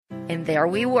And there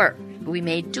we were. We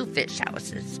made 2 fish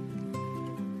houses.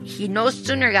 He no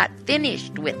sooner got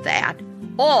finished with that,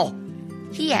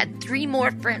 he had 3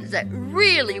 more friends that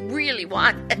really, really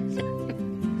wanted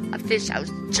a fish house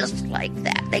just like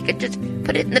that. They could just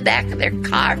put it in the back of their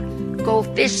car, go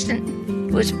fishing.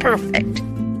 It was perfect.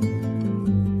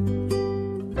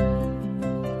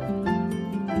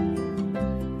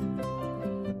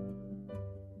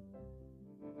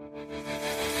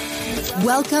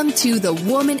 Welcome to the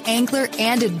Woman Angler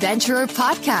and Adventurer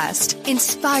podcast,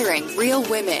 inspiring real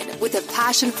women with a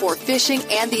passion for fishing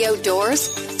and the outdoors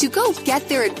to go get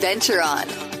their adventure on.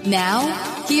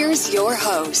 Now, here's your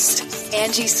host,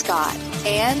 Angie Scott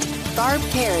and Barb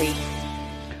Carey.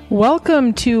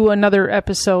 Welcome to another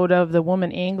episode of the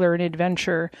Woman Angler and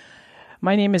Adventurer.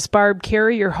 My name is Barb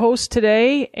Carey, your host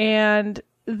today, and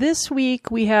this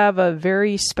week we have a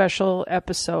very special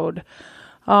episode.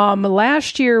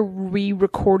 Last year we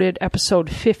recorded episode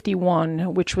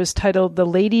 51, which was titled The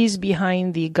Ladies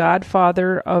Behind the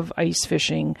Godfather of Ice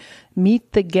Fishing,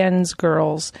 Meet the Genz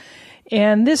Girls.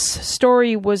 And this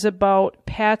story was about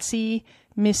Patsy,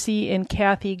 Missy, and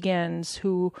Kathy Genz,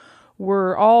 who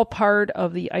were all part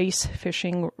of the ice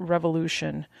fishing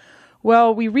revolution.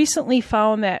 Well, we recently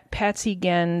found that Patsy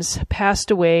Genz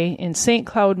passed away in St.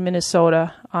 Cloud,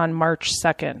 Minnesota on March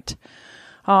 2nd.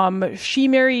 She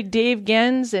married Dave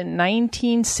Genz in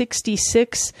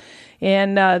 1966,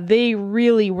 and they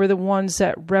really were the ones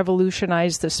that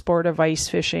revolutionized the sport of ice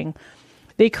fishing.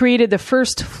 They created the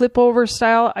first flip-over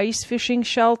style ice fishing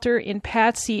shelter, and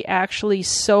Patsy actually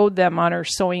sewed them on her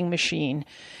sewing machine.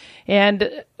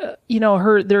 And,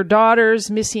 their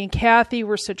daughters, Missy and Kathy,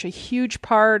 were such a huge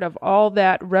part of all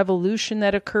that revolution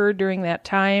that occurred during that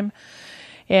time.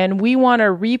 And we want to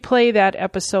replay that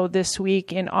episode this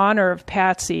week in honor of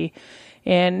Patsy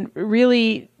and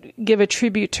really give a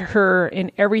tribute to her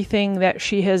in everything that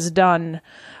she has done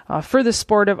for the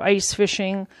sport of ice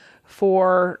fishing,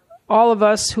 for all of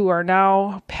us who are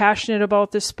now passionate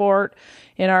about the sport.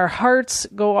 And our hearts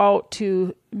go out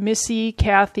to Missy,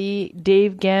 Kathy,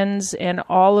 Dave Genz, and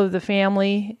all of the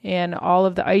family and all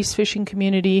of the ice fishing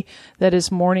community that is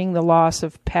mourning the loss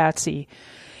of Patsy.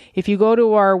 If you go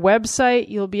to our website,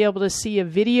 you'll be able to see a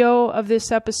video of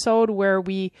this episode where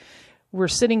we were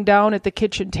sitting down at the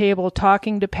kitchen table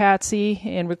talking to Patsy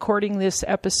and recording this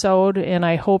episode, and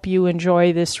I hope you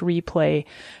enjoy this replay.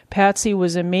 Patsy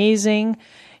was amazing,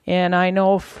 and I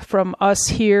know from us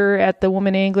here at the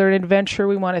Woman Angler and Adventure,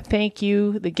 we want to thank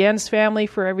you, the Genz family,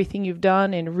 for everything you've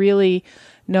done, and really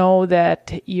know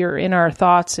that you're in our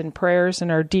thoughts and prayers,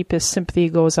 and our deepest sympathy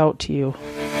goes out to you.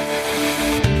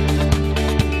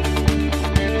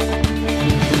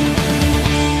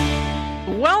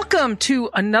 Welcome to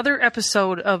another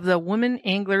episode of the Woman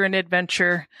Angler and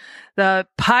Adventure, the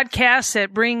podcast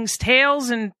that brings tales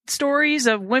and stories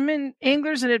of women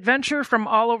anglers and adventure from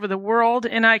all over the world.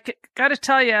 And I got to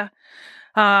tell you,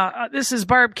 this is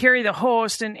Barb Carey, the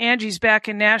host, and Angie's back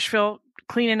in Nashville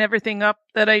cleaning everything up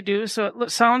that I do. So it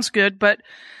sounds good, but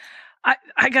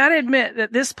I got to admit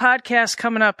that this podcast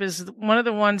coming up is one of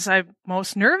the ones I'm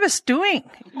most nervous doing,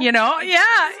 Yeah,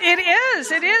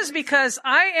 it is because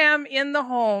I am in the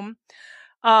home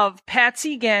of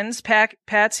Patsy Genz,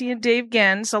 Patsy and Dave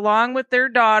Genz, along with their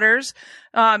daughters,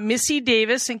 Missy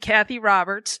Davis and Kathy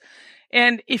Roberts.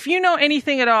 And if you know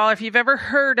anything at all, if you've ever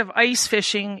heard of ice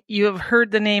fishing, you have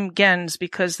heard the name Genz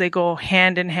because they go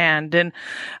hand in hand. And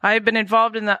I've been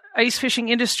involved in the ice fishing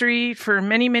industry for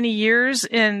many, many years.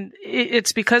 And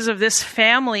it's because of this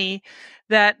family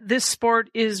that this sport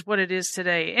is what it is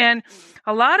today. And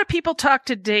a lot of people talk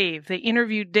to Dave. They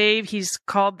interviewed Dave. He's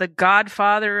called the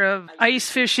Godfather of ice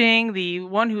fishing, the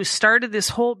one who started this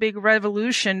whole big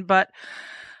revolution. But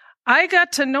I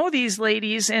got to know these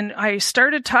ladies, and I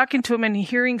started talking to them and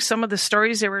hearing some of the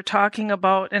stories they were talking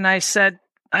about. And I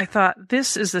thought,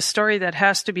 this is the story that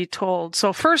has to be told.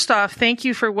 So first off, thank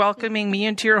you for welcoming me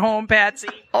into your home, Patsy.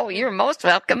 Oh, you're most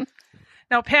welcome.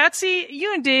 Now, Patsy,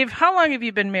 you and Dave, how long have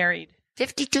you been married?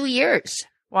 52 years.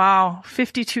 Wow,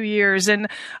 52 years. And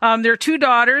there are 2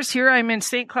 daughters. Here I'm in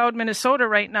St. Cloud, Minnesota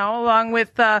right now, along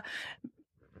with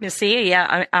Missy.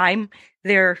 Yeah, I'm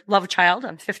their love child.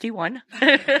 I'm 51.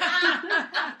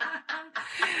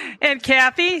 And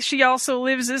Kathy, she also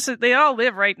lives they all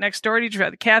live right next door to each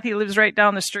other. Kathy lives right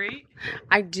down the street.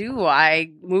 I do.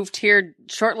 I moved here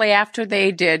shortly after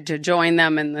they did to join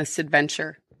them in this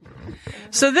adventure.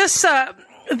 So this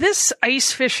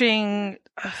ice fishing,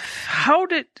 how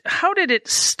did it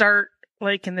start,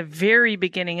 like in the very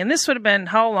beginning? And this would have been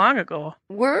how long ago?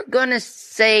 We're going to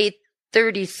say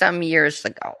 30 some years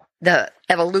ago, the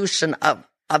evolution of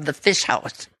the fish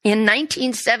house. In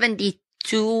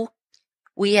 1972,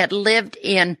 We had lived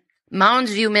in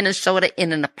Mounds View, Minnesota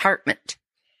in an apartment,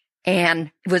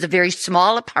 and it was a very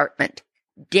small apartment.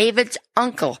 David's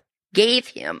uncle gave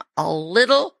him a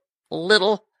little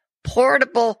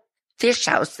portable fish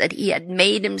house that he had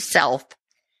made himself.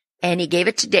 And he gave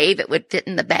it to Dave. It would fit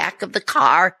in the back of the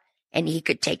car and he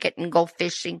could take it and go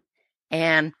fishing.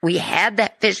 And we had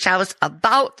that fish house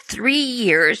about 3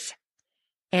 years,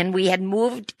 and we had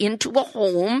moved into a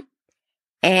home.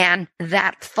 And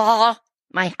that fall,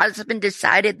 my husband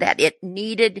decided that it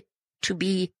needed to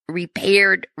be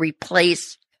repaired,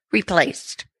 replaced.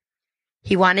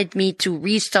 He wanted me to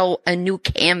resew a new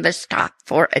canvas top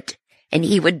for it, and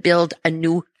he would build a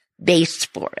new base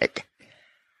for it.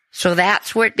 So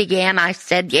that's where it began. I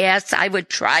said, yes, I would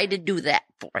try to do that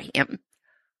for him.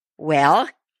 Well,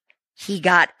 he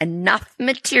got enough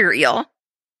material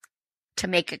to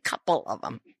make a couple of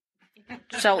them.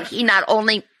 So he not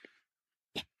only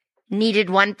needed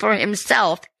one for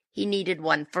himself, he needed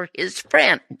one for his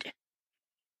friend.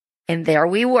 And there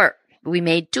we were. We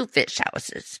made 2 fish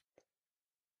houses.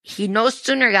 He no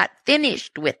sooner got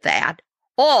finished with that.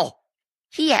 Oh,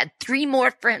 he had 3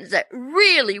 more friends that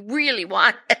really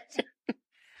wanted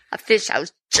a fish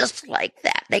house just like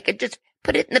that. They could just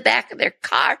put it in the back of their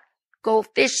car, go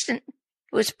fishing. It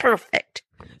was perfect.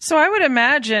 So I would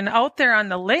imagine out there on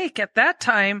the lake at that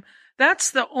time,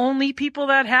 that's the only people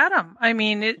that had them. I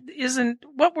mean, it isn't,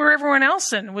 what were everyone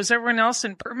else in? Was everyone else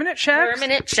in permanent shacks?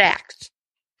 Permanent shacks.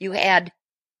 You had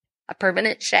a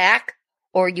permanent shack,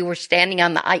 or you were standing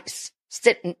on the ice,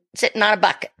 sitting on a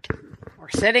bucket. Or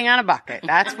sitting on a bucket.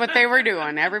 That's what they were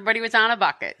doing. Everybody was on a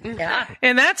bucket. Yeah.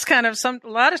 And that's kind of a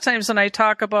lot of times when I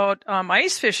talk about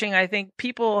ice fishing, I think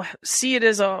people see it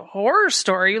as a horror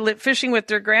story, fishing with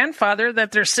their grandfather,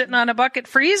 that they're sitting on a bucket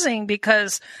freezing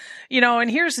because,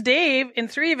 and here's Dave and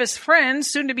 3 of his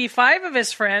friends, soon to be 5 of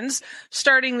his friends,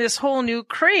 starting this whole new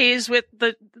craze with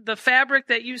the fabric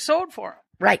that you sewed for him.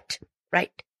 Right.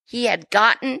 He had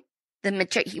gotten the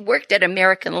material. He worked at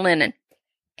American Linen.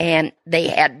 And they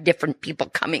had different people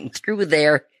coming through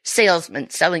there, salesmen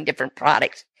selling different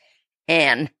products.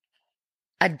 And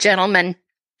a gentleman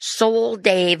sold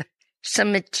Dave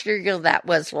some material that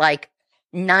was like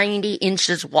 90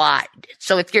 inches wide.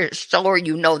 So if you're a sewer,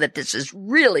 you know that this is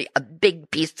really a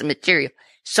big piece of material.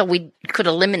 So we could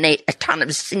eliminate a ton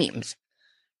of seams.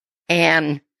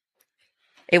 And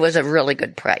it was a really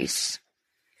good price.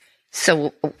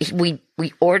 So we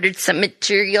ordered some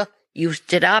material,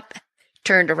 used it up,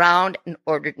 turned around and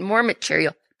ordered more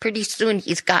material. Pretty soon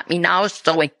he's got me now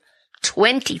sewing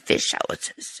 20 fish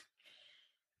houses.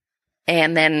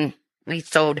 And then we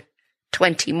sewed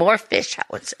 20 more fish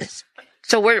houses.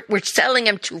 So we're selling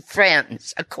them to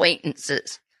friends,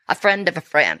 acquaintances, a friend of a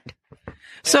friend.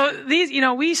 So these,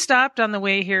 we stopped on the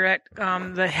way here at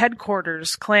the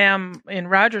headquarters, Clam in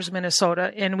Rogers,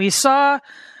 Minnesota, and we saw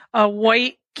a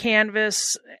white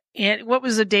canvas. And what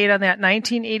was the date on that?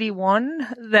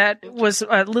 1981? That was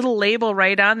a little label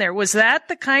right on there. Was that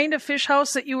the kind of fish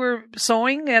house that you were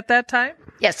sewing at that time?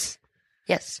 Yes.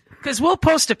 Because we'll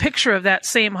post a picture of that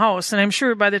same house, and I'm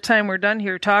sure by the time we're done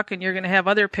here talking, you're going to have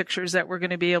other pictures that we're going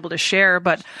to be able to share.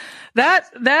 But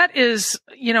that is,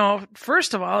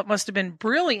 first of all, it must have been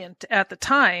brilliant at the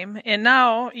time, and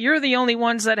now you're the only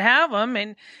ones that have them,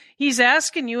 and he's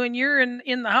asking you, and you're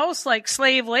in the house like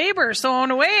slave labor,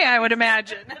 sewing away, I would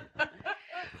imagine.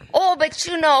 Oh, but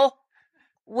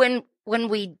when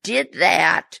we did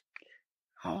that,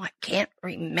 I can't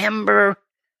remember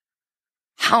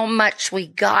how much we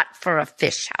got for a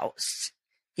fish house.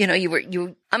 I'm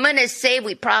going to say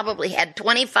we probably had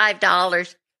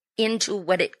 $25 into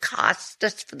what it cost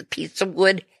us for the piece of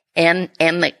wood and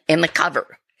the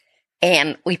cover.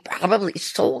 And we probably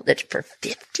sold it for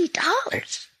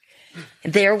 $50.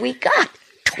 There we got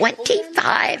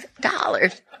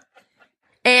 $25.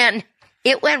 And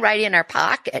it went right in our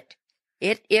pocket.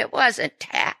 It wasn't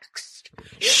taxed.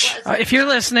 If you're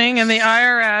listening and the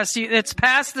IRS, it's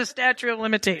past the statute of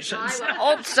limitations. I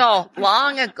hope so.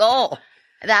 Long ago.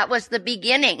 That was the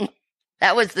beginning.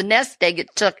 That was the nest egg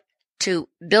it took to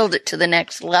build it to the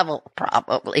next level,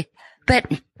 probably.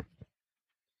 But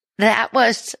that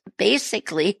was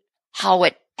basically how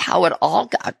it all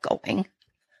got going.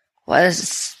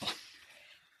 It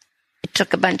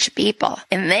took a bunch of people,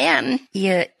 and then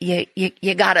you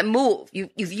got to move.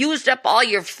 You've used up all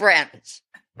your friends.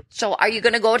 So are you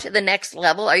going to go to the next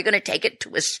level? Are you going to take it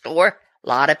to a store? A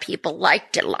lot of people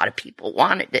liked it. A lot of people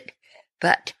wanted it,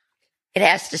 but it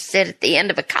has to sit at the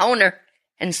end of a counter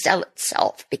and sell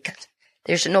itself because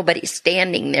there's nobody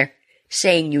standing there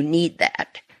saying you need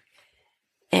that.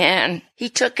 And he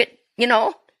took it,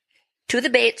 to the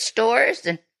bait stores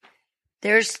and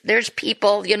There's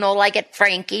people, like at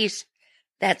Frankie's,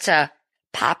 that's a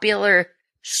popular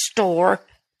store.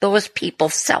 Those people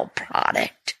sell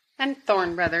product. And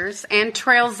Thorn Brothers and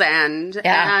Trails End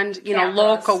and, Cameras.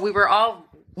 local. We were all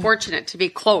fortunate to be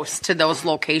close to those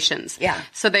locations. Yeah.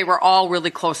 So they were all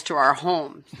really close to our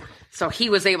home. So he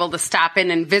was able to stop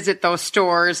in and visit those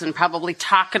stores and probably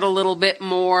talk it a little bit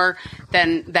more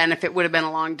than if it would have been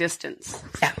a long distance.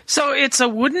 Yeah. So it's a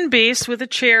wooden base with a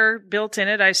chair built in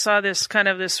it. I saw this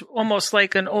almost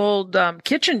like an old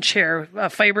kitchen chair,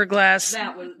 fiberglass.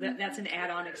 That's an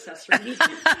add-on accessory.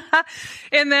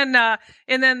 And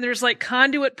then there's like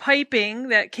conduit piping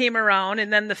that came around,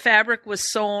 and then the fabric was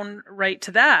sewn right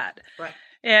to that. Right.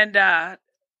 And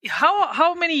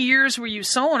how many years were you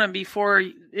sewing them before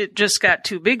it just got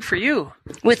too big for you?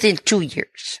 Within 2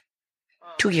 years.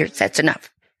 2 years, that's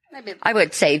enough. I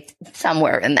would say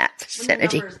somewhere in that The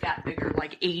vicinity. numbers got bigger,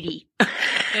 like 80.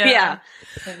 Yeah.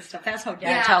 And stuff. That's how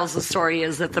Dad tells the story,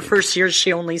 is that the first year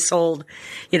she only sold,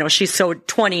 she sewed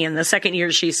 20, and the second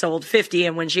year she sold 50,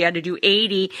 and when she had to do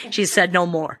 80, she said no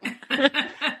more.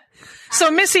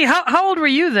 So Missy, how old were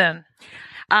you then?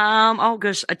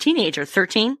 A teenager,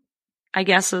 13. I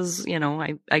guess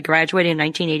I graduated in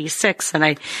 1986,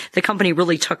 and the company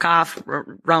really took off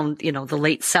around, the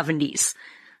late 70s.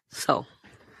 So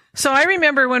I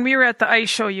remember when we were at the ice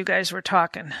show, you guys were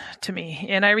talking to me,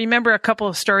 and I remember a couple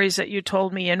of stories that you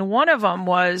told me, and one of them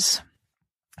was,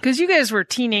 because you guys were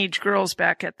teenage girls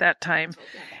back at that time,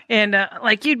 and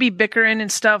you'd be bickering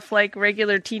and stuff like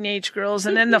regular teenage girls,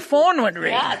 and then the phone would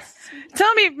ring. Yes.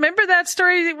 Tell me, remember that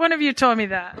story? One of you told me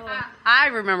that. I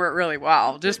remember it really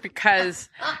well, just because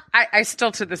I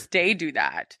still to this day do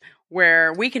that,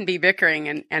 where we can be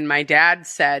bickering, and my dad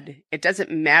said, it doesn't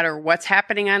matter what's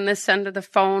happening on this end of the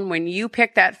phone. When you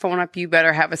pick that phone up, you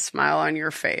better have a smile on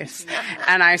your face.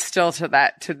 And I still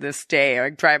to this day, I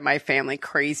drive my family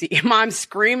crazy. Mom's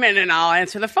screaming, and I'll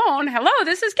answer the phone. Hello,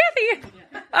 this is Kathy.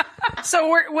 So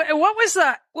what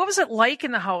was it like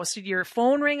in the house? Did your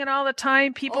phone ringing all the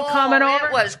time? People coming over?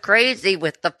 It was crazy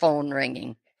with the phone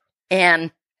ringing.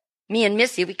 And me and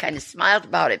Missy, we kind of smiled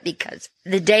about it, because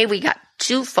the day we got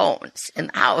 2 phones in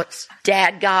the house,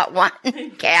 Dad got one,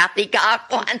 Kathy got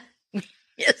one,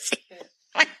 Missy.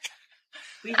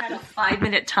 We had a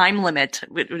 5-minute time limit.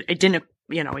 It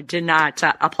did not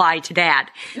apply to Dad,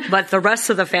 but the rest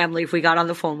of the family, if we got on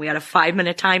the phone, we had a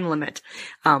 5-minute time limit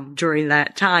during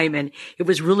that time, and it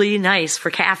was really nice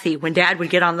for Kathy when Dad would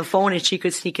get on the phone and she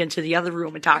could sneak into the other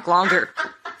room and talk longer.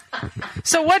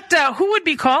 So who would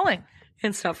be calling?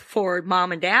 And stuff for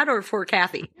Mom and Dad, or for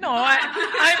Kathy? No,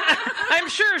 I'm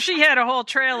sure she had a whole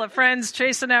trail of friends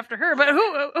chasing after her. But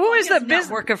who is the business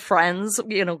network of friends?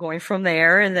 Going from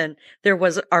there, and then there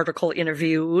was article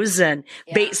interviews and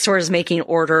bait stores making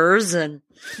orders, and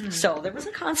so there was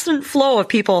a constant flow of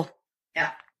people. Yeah,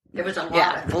 there was a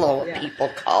lot of flow of people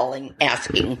calling,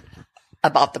 asking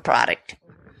about the product.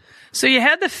 So you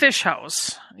had the fish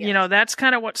house. Yes. That's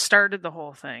kind of what started the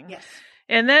whole thing. Yes.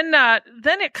 And then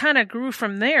it kind of grew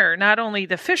from there. Not only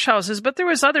the fish houses, but there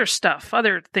was other stuff,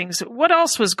 other things. What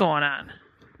else was going on?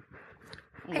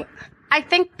 I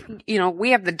think,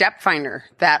 we have the depth finder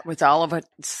that was all of a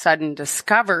sudden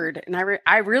discovered. And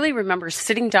I really remember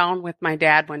sitting down with my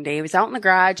dad one day. He was out in the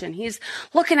garage, and he's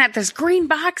looking at this green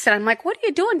box, and I'm like, what are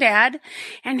you doing, Dad?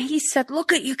 And he said,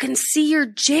 look, you can see your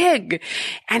jig.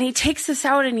 And he takes this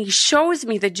out and he shows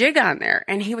me the jig on there.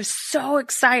 And he was so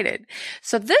excited.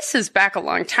 So this is back a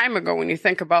long time ago when you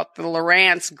think about the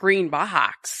Lowrance green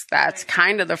box. That's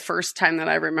kind of the first time that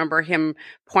I remember him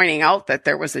pointing out that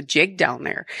there was a jig down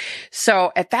there.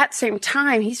 So at that same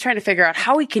time, he's trying to figure out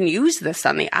how he can use this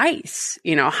on the ice.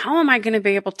 How am I going to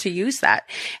be able to use that?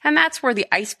 And that's where the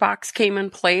ice box came in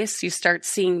place. You start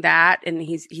seeing that, and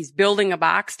he's building a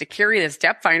box to carry this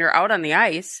depth finder out on the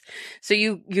ice. So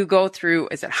you go through,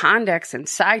 is it Hondex and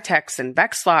Cytex and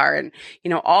Vexlar and,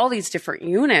 all these different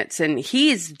units. And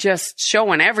he's just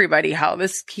showing everybody how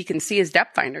he can see his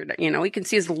depth finder. He can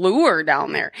see his lure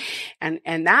down there.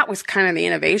 And that was kind of the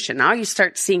innovation. Now you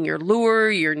start seeing your lure.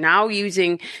 You're now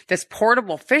using this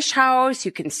portable fish house.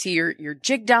 You can see your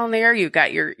jig down there. You've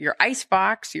got your ice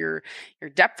box. Your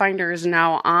depth finder is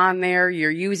now on there.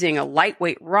 You're using a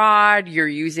lightweight rod. You're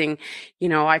using,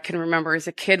 I can remember as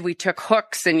a kid, we took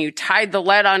hooks and you tied the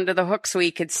lead onto the hook so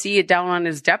he could see it down on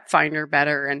his depth finder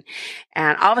better.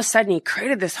 And all of a sudden he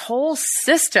created this whole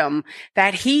system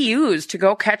that he used to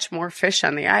go catch more fish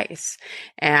on the ice.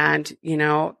 And,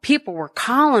 people were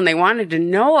calling. They wanted to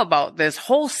know about this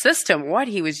whole system, what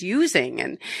he was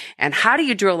using, and how do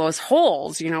you drill those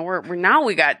holes? We're now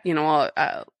we got,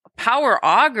 a power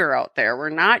auger out there. We're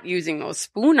not using those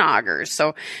spoon augers.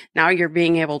 So now you're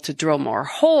being able to drill more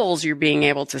holes. You're being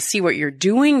able to see what you're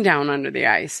doing down under the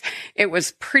ice. It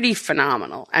was pretty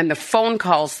phenomenal. And the phone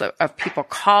calls of people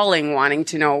calling, wanting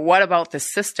to know, what about the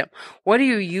system? What are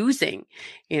you using?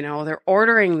 You know, they're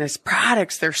ordering this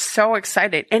products. They're so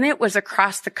excited. And it was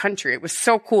across the country. It was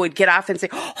so cool. We'd get off and say,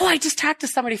 oh, I just talked to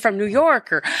somebody from New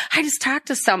York, or I just talked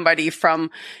to somebody from,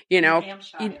 you know,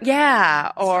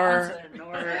 yeah, or you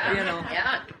know.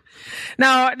 Yeah.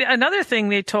 Now, another thing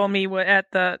they told me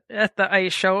at the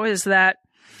ice show is that,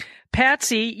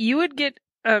 Patsy, you would get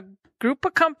a group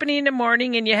of company in the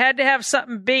morning and you had to have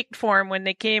something baked for them when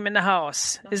they came in the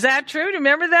house. Is that true? Do you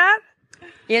remember that?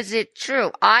 Is it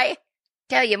true? I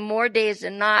tell you, more days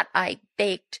than not, I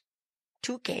baked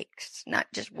 2 cakes, not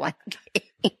just 1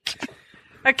 cake.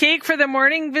 A cake for the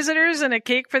morning visitors and a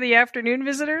cake for the afternoon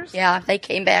visitors? Yeah, they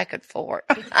came back at 4.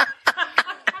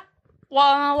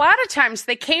 Well, a lot of times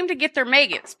they came to get their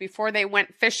maggots before they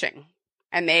went fishing.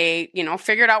 And they, you know,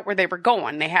 figured out where they were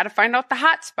going. They had to find out the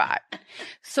hot spot.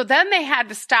 So then they had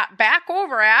to stop back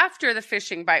over after the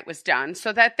fishing bite was done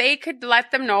so that they could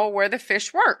let them know where the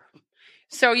fish were.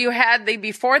 So you had the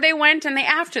before they went and the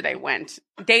after they went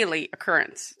daily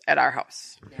occurrence at our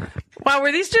house. Wow,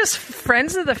 were these just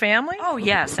friends of the family? Oh,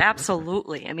 yes,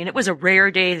 absolutely. I mean, it was a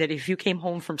rare day that if you came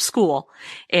home from school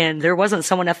and there wasn't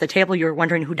someone at the table, you were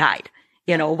wondering who died.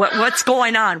 You know, what's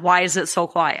going on? Why is it so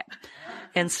quiet?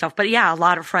 And stuff. But yeah, a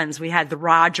lot of friends. We had the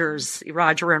Roger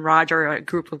and Roger, a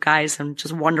group of guys, and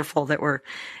just wonderful that were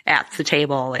at the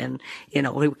table. And, you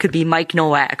know, it could be Mike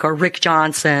Nowak or Rick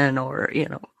Johnson or, you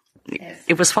know,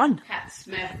 it was fun. Pat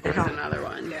Smith was another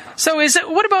one. Yeah. So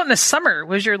what about in the summer?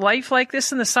 Was your life like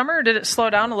this in the summer, or did it slow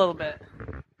down a little bit?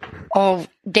 Oh,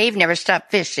 Dave never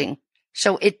stopped fishing,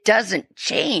 so it doesn't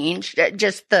change.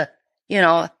 Just the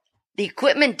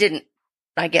equipment didn't,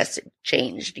 I guess it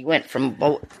changed. He went from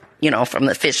boat, from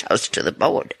the fish house to the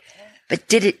boat. But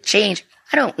did it change?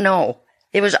 I don't know.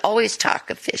 There was always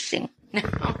talk of fishing.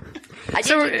 I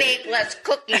didn't bake less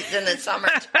cookies in the summer.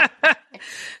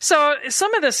 So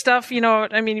some of the stuff, we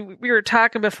were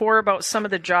talking before about some of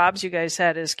the jobs you guys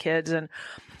had as kids and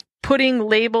putting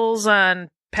labels on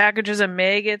packages of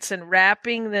maggots and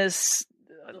wrapping this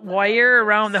wire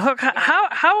around the hook.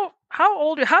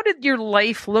 How did your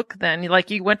life look then? Like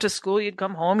you went to school, you'd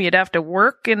come home, you'd have to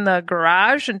work in the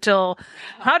garage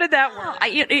how did that work?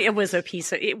 It was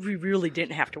we really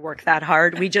didn't have to work that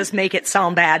hard. We just make it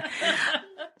sound bad.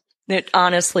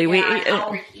 Honestly, an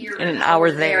hour here, an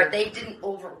hour there. They didn't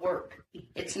overwork.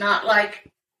 It's not like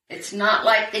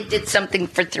they did something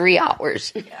for 3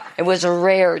 hours. Yeah. It was a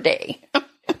rare day.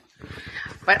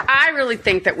 But I really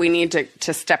think that we need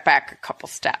to step back a couple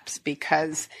steps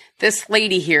because this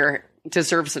lady here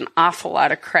deserves an awful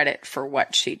lot of credit for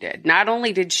what she did. Not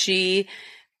only did she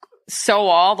sew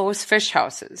all those fish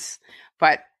houses,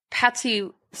 but Patsy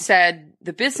said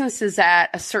the business is at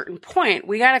a certain point.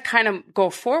 We got to kind of go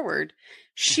forward.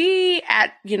 She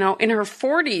in her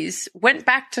 40s went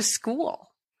back to school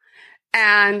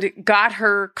and got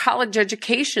her college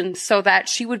education so that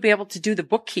she would be able to do the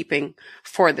bookkeeping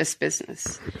for this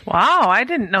business. Wow, I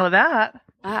didn't know that.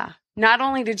 Not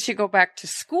only did she go back to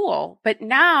school, but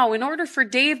now in order for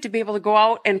Dave to be able to go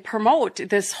out and promote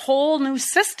this whole new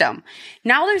system,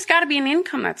 now there's got to be an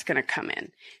income that's going to come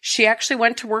in. She actually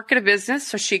went to work at a business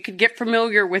so she could get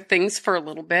familiar with things for a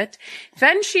little bit.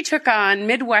 Then she took on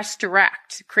Midwest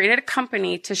Direct, created a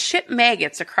company to ship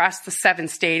maggots across the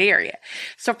 7-state area.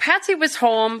 So Patsy was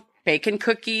home, baking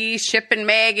cookies, shipping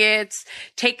maggots,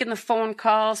 taking the phone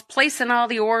calls, placing all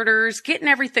the orders, getting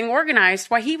everything organized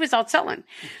while he was out selling.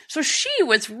 So she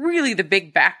was really the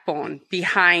big backbone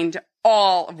behind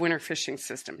all of Winter Fishing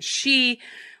Systems.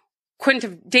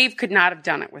 Dave could not have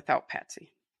done it without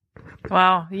Patsy.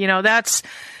 Wow. That's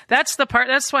the part.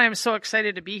 That's why I'm so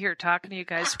excited to be here talking to you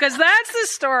guys, because that's the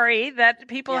story that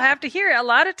people have to hear. A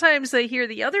lot of times they hear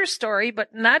the other story,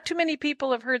 but not too many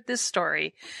people have heard this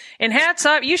story. And hats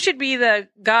off. You should be the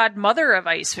godmother of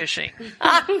ice fishing.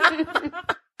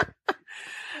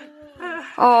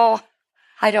 Oh,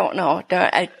 I don't know.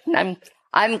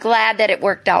 I'm glad that it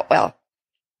worked out well.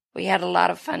 We had a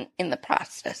lot of fun in the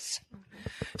process.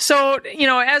 So,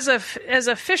 as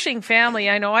a fishing family,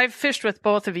 I know I've fished with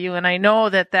both of you, and I know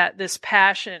that this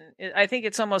passion, I think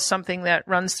it's almost something that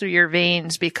runs through your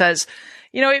veins because,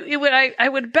 I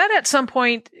would bet at some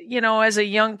point, as a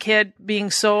young kid being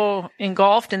so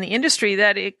engulfed in the industry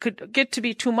that it could get to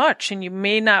be too much and you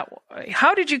may not.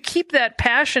 How did you keep that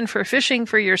passion for fishing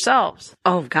for yourselves?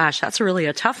 Oh gosh, that's really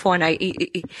a tough one.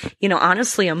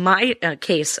 Honestly, in my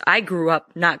case, I grew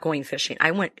up not going fishing.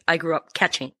 I grew up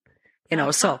catching.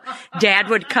 So Dad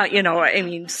would cut,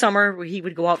 summer he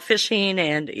would go out fishing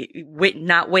and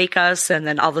not wake us. And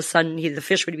then all of a sudden the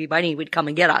fish would be biting. He would come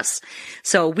and get us.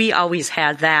 So we always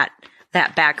had that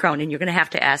background. And you're going to have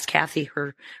to ask Kathy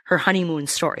her honeymoon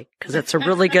story, because it's a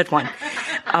really good one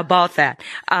about that.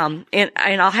 And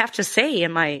I'll have to say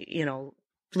in my,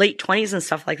 late 20s and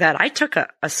stuff like that, I took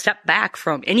a step back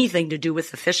from anything to do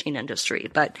with the fishing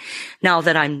industry. But now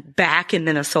that I'm back in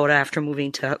Minnesota after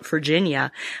moving to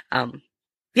Virginia,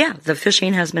 the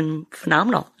fishing has been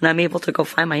phenomenal, and I'm able to go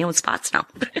find my own spots now.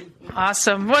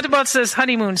 Awesome. What about this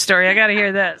honeymoon story? I got to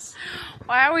hear this.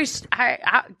 Well,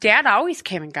 Dad always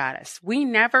came and got us. We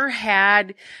never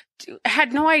had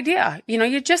no idea.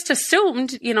 You just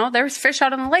assumed, there's fish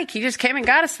out on the lake. He just came and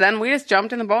got us. Then we just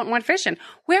jumped in the boat and went fishing.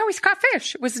 We always caught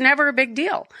fish. It was never a big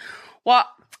deal. Well,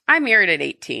 I married at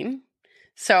 18.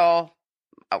 So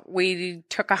we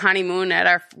took a honeymoon at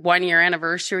our 1-year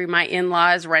anniversary. My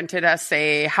in-laws rented us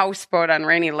a houseboat on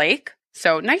Rainy Lake.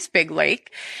 So nice big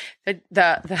lake.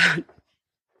 The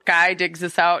guy digs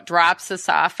us out, drops us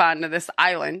off onto this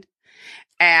island,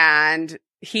 and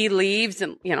he leaves,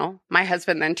 and, my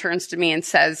husband then turns to me and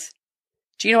says,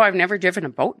 "Do you know I've never driven a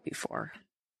boat before?"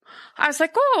 I was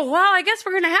like, "Oh, well, I guess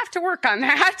we're going to have to work on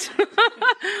that."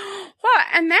 Well,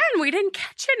 and then we didn't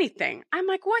catch anything. I'm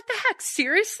like, "What the heck?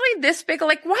 Seriously? This big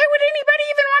lake? Why would anybody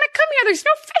even want to come here? There's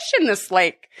no fish in this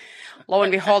lake." Lo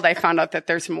and behold, I found out that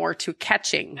there's more to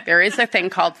catching. There is a thing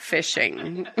called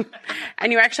fishing,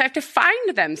 and you actually have to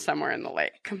find them somewhere in the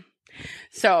lake.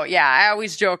 So, yeah, I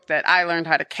always joke that I learned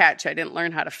how to catch. I didn't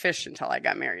learn how to fish until I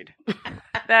got married.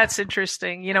 That's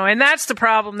interesting, and that's the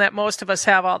problem that most of us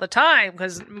have all the time,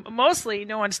 because mostly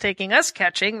no one's taking us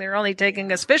catching. They're only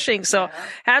taking us fishing. So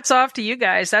hats off to you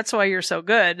guys. That's why you're so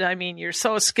good. I mean, you're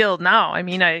so skilled now. I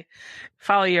mean, I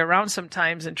follow you around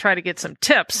sometimes and try to get some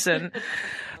tips.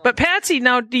 But Patsy,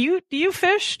 now, do you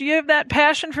fish? Do you have that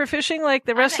passion for fishing like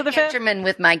the rest of the family? I'm a fisherman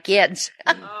with my kids.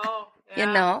 Oh,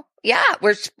 yeah. Yeah,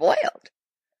 we're spoiled.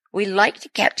 We like to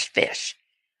catch fish,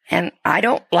 and I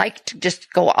don't like to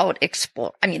just go out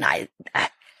explore. I mean, I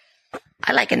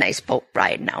like a nice boat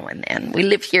ride now and then. We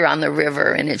live here on the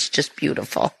river, and it's just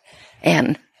beautiful.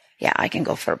 And yeah, I can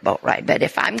go for a boat ride. But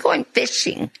if I'm going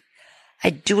fishing,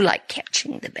 I do like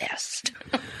catching the best.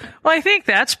 Well, I think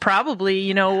that's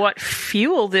probably, what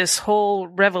fueled this whole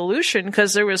revolution,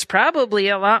 because there was probably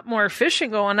a lot more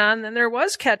fishing going on than there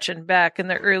was catching back in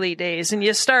the early days. And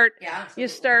you start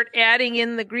adding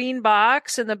in the green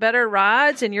box and the better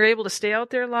rods, and you're able to stay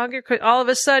out there longer. All of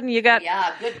a sudden you got...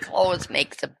 Yeah, good clothes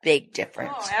makes a big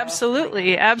difference. Oh,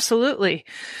 absolutely. Absolutely.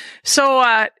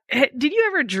 So, did you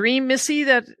ever dream, Missy,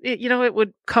 that, it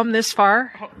would come this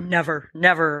far?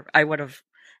 Never. I would have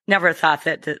never thought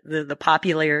that the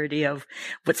popularity of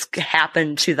what's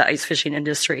happened to the ice fishing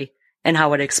industry and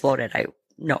how it exploded.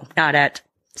 Not at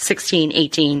 16,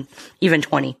 18, even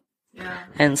 20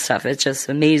 and stuff. It just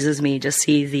amazes me to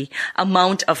see the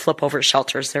amount of flip over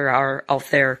shelters there are out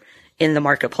there in the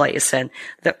marketplace, and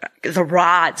the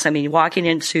rods. I mean, walking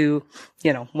into,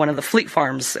 one of the fleet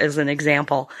farms as an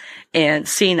example, and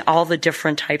seeing all the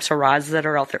different types of rods that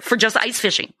are out there for just ice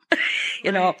fishing,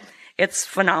 it's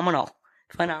phenomenal.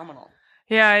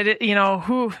 Yeah.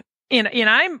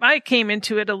 I came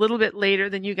into it a little bit later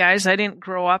than you guys. I didn't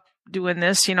grow up doing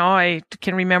this. I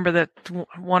can remember that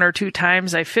 1 or 2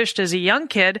 times I fished as a young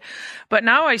kid, but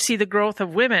now I see the growth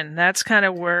of women. That's kind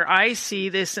of where I see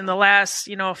this in the last,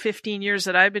 15 years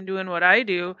that I've been doing what I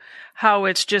do, how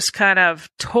it's just kind of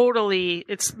totally,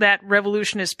 that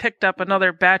revolution has picked up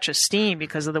another batch of steam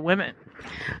because of the women.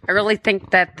 I really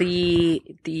think that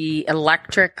the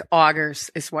electric augers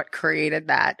is what created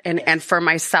that. And for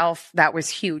myself, that was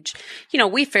huge.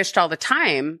 We fished all the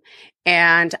time,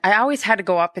 and I always had to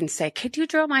go up and say, "Could you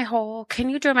drill my hole? Can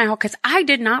you drill my hole?" Because I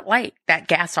did not like that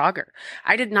gas auger.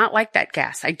 I did not like that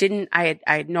gas. I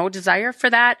had no desire for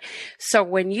that. So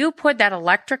when you put that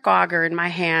electric auger in my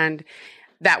hand,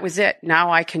 that was it.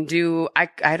 Now I can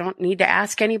I don't need to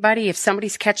ask anybody. If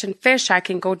somebody's catching fish, I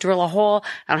can go drill a hole.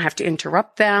 I don't have to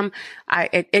interrupt them.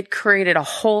 It created a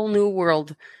whole new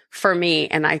world for me.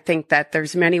 And I think that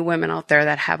there's many women out there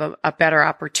that have a better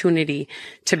opportunity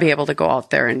to be able to go out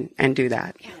there and do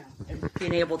that. Yeah.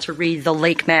 Being able to read the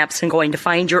lake maps and going to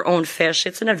find your own fish,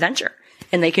 it's an adventure,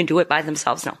 and they can do it by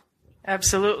themselves now.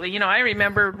 Absolutely. I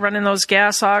remember running those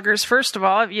gas augers. First of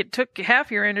all, it took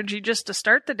half your energy just to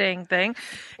start the dang thing.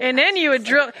 And then you would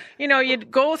drill,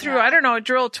 you'd go through,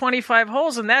 drill 25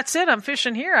 holes, and that's it. I'm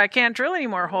fishing here. I can't drill any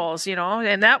more holes,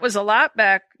 and that was a lot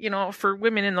back, for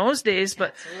women in those days,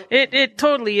 but it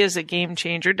totally is a game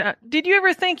changer. Did you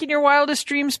ever think in your wildest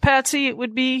dreams, Patsy, it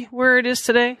would be where it is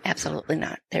today? Absolutely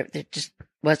not. There just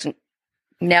wasn't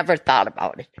Never thought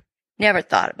about it. Never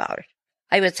thought about it.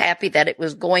 I was happy that it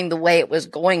was going the way it was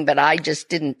going, but I just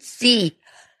didn't see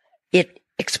it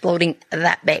exploding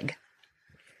that big,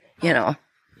 you know.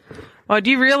 Well,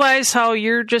 do you realize how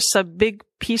you're just a big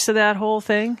piece of that whole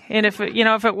thing? And if it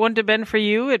wouldn't have been for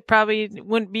you, it probably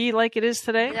wouldn't be like it is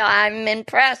today. No, I'm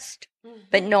impressed.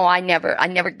 But no, I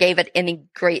never gave it any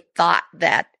great thought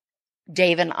that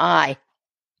Dave and I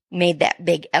made that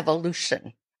big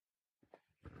evolution.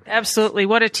 Absolutely.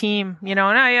 What a team, and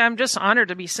I'm just honored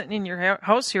to be sitting in your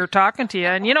house here talking to you.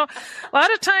 And, a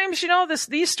lot of times,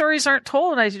 these stories aren't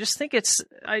told. And I just think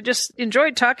I just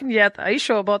enjoyed talking to you at the ice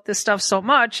show about this stuff so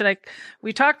much. And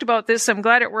we talked about this. I'm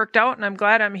glad it worked out and I'm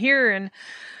glad I'm here. And,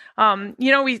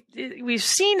 we've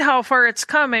seen how far it's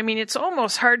come. I mean, it's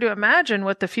almost hard to imagine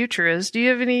what the future is. Do you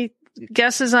have any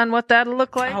guesses on what that'll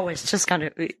look like? Oh, it's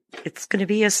going to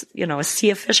be a sea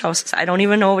of fish houses. I don't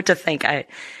even know what to think.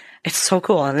 It's so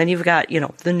cool. And then you've got,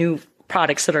 the new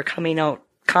products that are coming out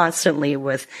constantly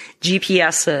with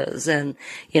GPSs and,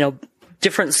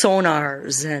 different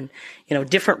sonars and,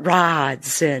 different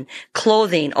rods and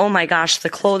clothing. Oh my gosh, the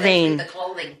clothing. Especially the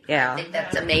clothing. Yeah. I think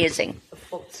that's amazing.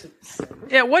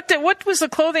 Yeah. What was the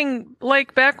clothing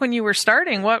like back when you were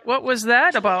starting? What was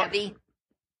that about? Heavy.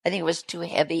 I think it was too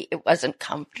heavy. It wasn't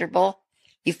comfortable.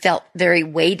 You felt very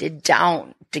weighted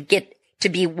down to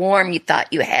be warm. You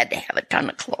thought you had to have a ton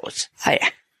of clothes.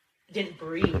 I didn't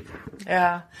breathe.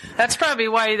 Yeah. That's probably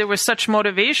why there was such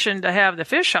motivation to have the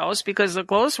fish house, because the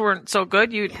clothes weren't so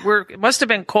good. It must have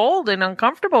been cold and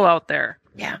uncomfortable out there.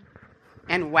 Yeah.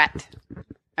 And wet.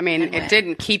 I mean, it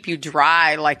didn't keep you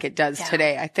dry like it does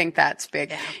today. I think that's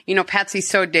big. Yeah. Patsy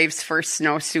sewed Dave's first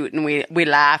snowsuit, and we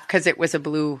laughed because it was a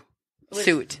blue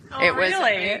suit. Oh, it was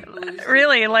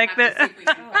really like the. See if we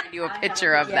can find you a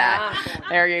picture of that.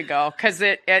 There you go. Because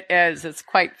it's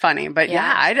quite funny. But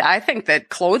I think that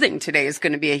clothing today is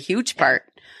going to be a huge part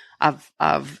of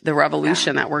the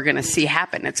revolution that we're going to see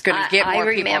happen. It's going to get more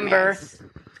people. I remember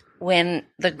when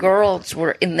the girls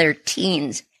were in their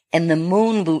teens and the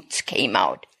moon boots came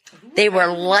out. They were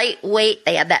lightweight.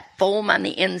 They had that foam on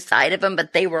the inside of them,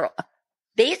 but they were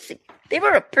basic. They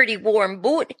were a pretty warm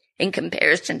boot in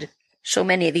comparison to so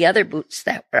many of the other boots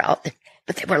that were out there,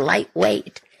 but they were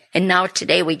lightweight. And now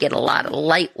today we get a lot of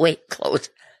lightweight clothes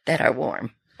that are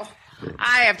warm.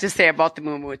 I have to say about the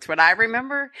moon boots, what I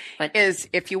remember is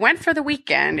if you went for the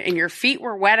weekend and your feet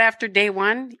were wet after day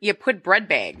one, you put bread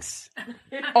bags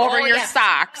over your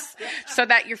socks so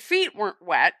that your feet weren't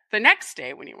wet the next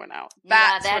day when you went out.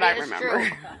 That's what I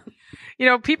remember.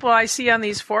 People I see on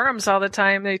these forums all the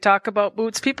time, they talk about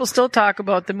boots. People still talk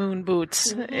about the moon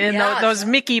boots and those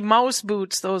Mickey Mouse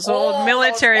boots, those old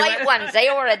military those white ones. They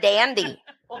were a dandy.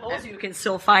 Well, those you can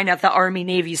still find at the Army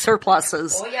Navy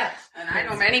surpluses. Oh, yes. And I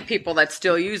know many people that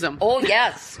still use them. Oh,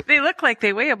 yes. They look like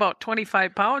they weigh about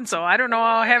 25 pounds, so I don't know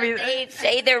how heavy. They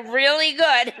say they're really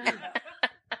good.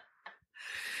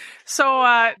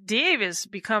 So Dave has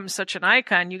become such an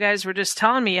icon. You guys were just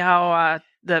telling me how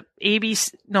the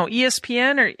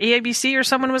ESPN or ABC or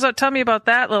someone was out. Tell me about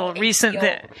that little recent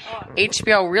thing.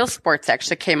 HBO Real Sports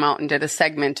actually came out and did a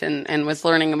segment and was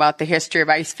learning about the history of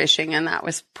ice fishing, and that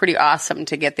was pretty awesome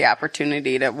to get the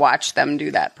opportunity to watch them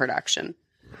do that production.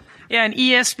 Yeah, and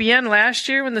ESPN last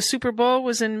year when the Super Bowl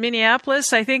was in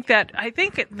Minneapolis, I think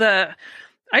the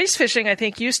ice fishing,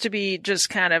 used to be just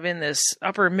kind of in this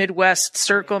upper Midwest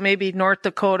circle, maybe North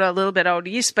Dakota, a little bit out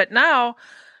east, but now,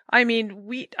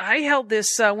 I held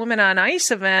this Women on Ice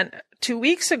event 2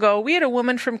 weeks ago. We had a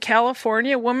woman from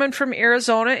California, a woman from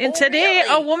Arizona, and today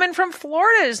a woman from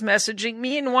Florida is messaging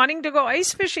me and wanting to go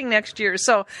ice fishing next year.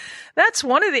 So that's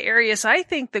one of the areas I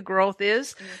think the growth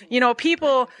is.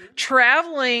 People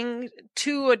traveling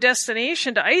to a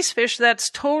destination to ice fish that's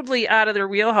totally out of their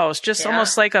wheelhouse, just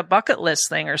almost like a bucket list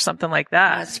thing or something like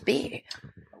that. Must be.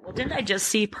 Well, didn't I just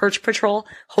see Perch Patrol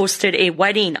hosted a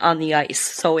wedding on the ice?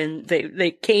 So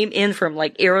they came in from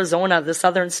like Arizona, the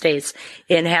southern states,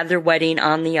 and had their wedding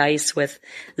on the ice with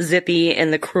Zippy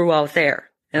and the crew out there.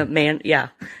 And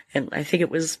I think it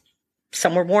was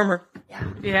somewhere warmer.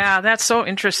 Yeah, that's so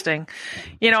interesting.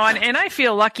 And I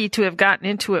feel lucky to have gotten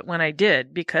into it when I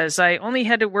did, because I only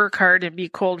had to work hard and be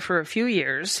cold for a few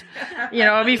years,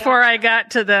 before I got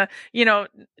to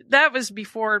that was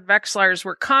before Vexilars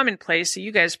were commonplace. So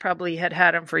you guys probably had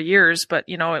them for years, but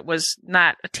it was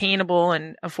not attainable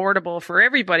and affordable for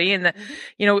everybody. And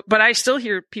but I still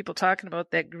hear people talking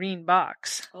about that green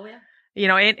box. Oh yeah.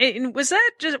 And was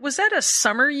that a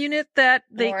summer unit that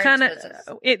they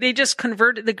they just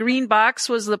converted? The green box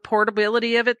was the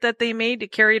portability of it that they made to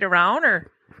carry it around,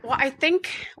 or? Well, I think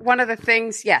one of the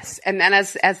things, yes. And then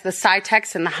as the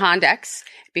Cytex and the Hondex,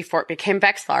 before it became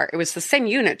Vexlar, it was the same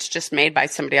units just made by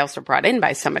somebody else or brought in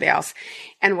by somebody else.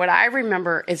 And what I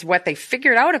remember is what they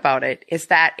figured out about it is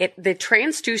that the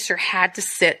transducer had to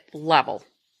sit level.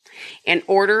 In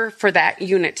order for that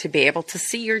unit to be able to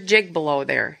see your jig below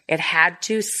there, it had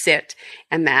to sit,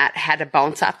 and that had to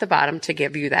bounce off the bottom to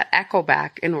give you that echo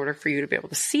back in order for you to be able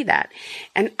to see that.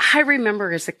 And I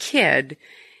remember as a kid,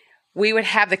 we would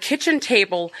have the kitchen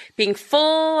table being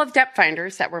full of depth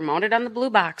finders that were mounted on the blue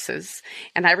boxes.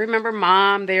 And I remember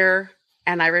Mom there,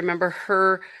 and I remember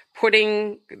her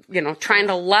putting, trying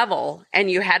to level, and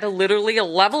you had literally a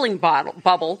leveling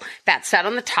bubble that sat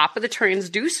on the top of the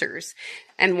transducers.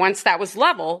 And once that was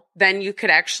level, then you could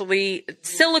actually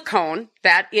silicone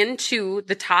that into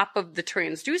the top of the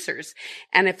transducers.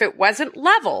 And if it wasn't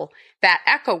level, that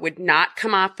echo would not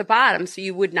come off the bottom, so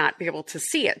you would not be able to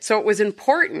see it. So it was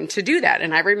important to do that.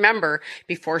 And I remember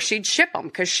before she'd ship them,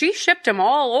 because she shipped them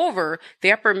all over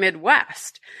the upper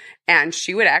Midwest. And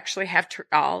she would actually have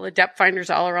all the depth finders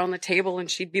all around the table, and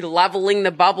she'd be leveling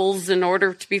the bubbles in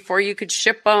order to, before you could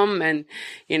ship them. And,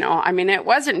 it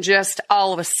wasn't just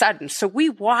all of a sudden. So we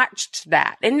watched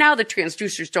that. And now the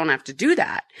transducers don't have to do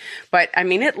that. But,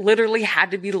 it literally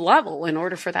had to be level in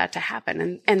order for that to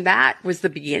happen. And that was the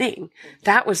beginning.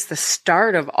 That was the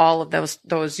start of all of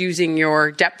those using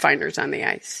your depth finders on the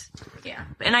ice. Yeah.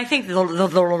 And I think the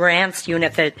Lowrance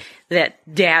unit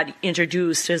that Dad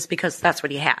introduced is because that's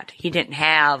what he had. He didn't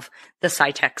have the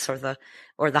Cytex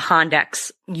or the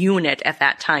Hondex unit at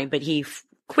that time, but he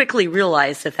quickly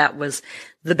realized that was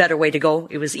the better way to go.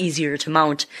 It was easier to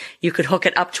mount. You could hook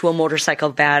it up to a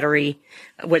motorcycle battery,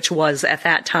 which was at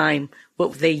that time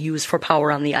what they used for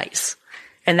power on the ice.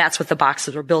 And that's what the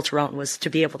boxes were built around, was to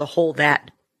be able to hold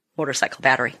that motorcycle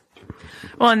battery.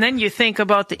 Well, and then you think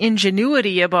about the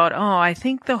ingenuity about, I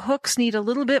think the hooks need a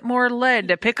little bit more lead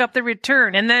to pick up the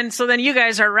return. And then you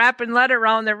guys are wrapping lead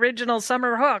around the original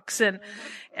summer hooks and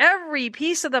every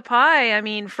piece of the pie.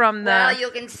 From the... Well,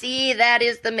 you can see that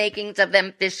is the makings of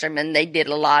them fishermen. They did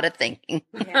a lot of thinking.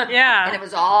 Yeah. And it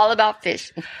was all about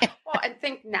fishing. Well, I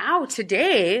think now,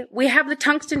 today, we have the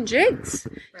tungsten jigs,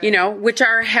 right, which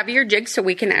are heavier jigs, so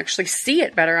we can actually see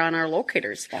it better on our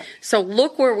locators. Yeah. So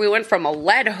look where we went from a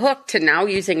lead hook to now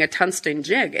using a tungsten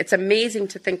jig. It's amazing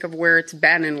to think of where it's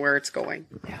been and where it's going.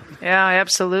 Yeah,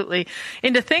 absolutely.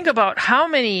 And to think about how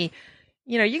many...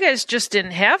 you guys just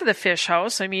didn't have the fish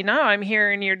house. Now I'm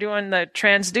hearing you're doing the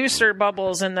transducer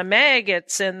bubbles and the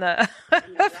maggots and the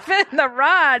the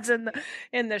rods and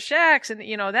the shacks. And,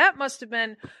 that must have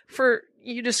been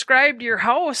you described your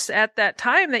house at that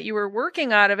time that you were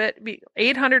working out of it,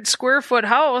 800 square foot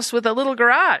house with a little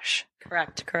garage.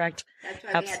 Correct. That's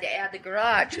why we had to add the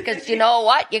garage, because you know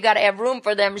what? You got to have room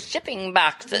for them shipping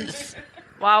boxes.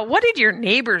 Wow, what did your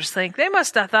neighbors think? They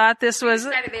must have thought this was...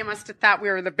 They must have thought we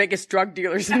were the biggest drug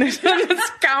dealers in this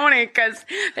county, because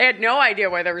they had no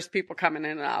idea why there was people coming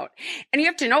in and out. And you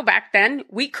have to know, back then,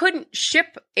 we couldn't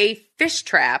ship a fish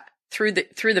trap through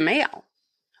the mail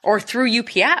or through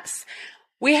UPS.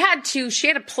 She had to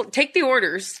take the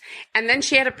orders, and then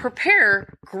she had to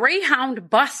prepare Greyhound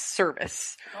bus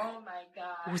service. Oh my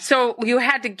God. So you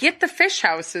had to get the fish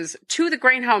houses to the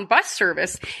Greyhound bus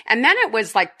service, and then it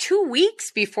was like 2 weeks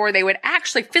before they would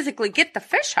actually physically get the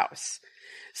fish house.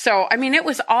 So, it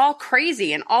was all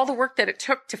crazy, and all the work that it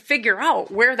took to figure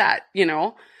out where that,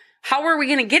 how are we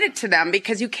going to get it to them?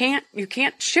 Because you can't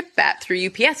ship that through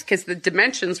UPS because the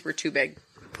dimensions were too big.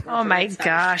 Oh my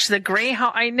gosh, the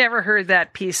Greyhound, I never heard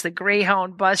that piece, the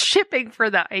Greyhound bus shipping for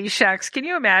the ice shacks. Can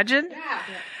you imagine? Yeah.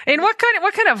 And what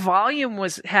kind of volume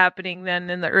was happening then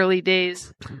in the early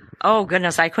days? Oh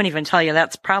goodness, I couldn't even tell you.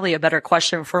 That's probably a better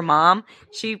question for Mom.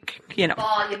 She,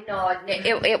 Volume, no,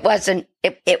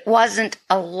 it wasn't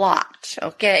a lot,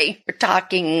 okay? We're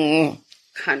talking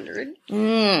 100?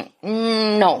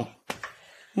 No,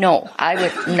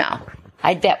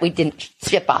 I bet we didn't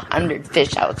ship 100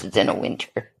 fish houses in a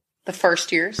winter. The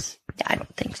first years? I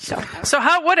don't think so. So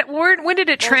when did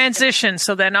it transition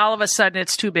so then all of a sudden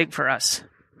it's too big for us?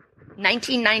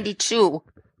 1992,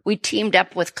 we teamed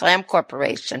up with Clam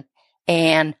Corporation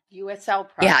and USL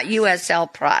Products. Yeah,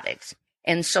 USL Products.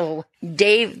 And so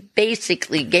Dave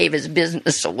basically gave his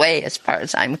business away as far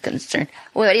as I'm concerned.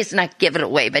 Well, he's not giving it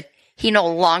away, but he no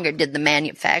longer did the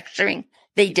manufacturing.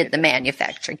 They did the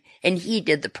manufacturing, and he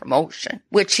did the promotion,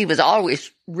 which he was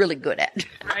always really good at.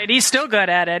 Right, he's still good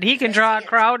at it. He can draw a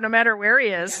crowd no matter where he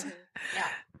is.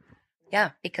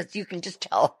 Yeah, because you can just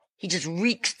tell he just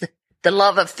reeks the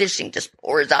love of fishing just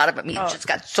pours out of him. He's just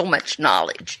got so much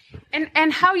knowledge.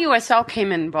 And how USL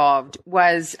came involved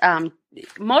was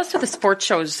most of the sports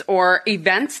shows or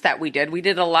events that we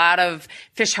did a lot of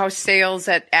fish house sales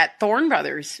at Thorne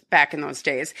Brothers back in those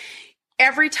days.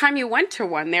 Every time you went to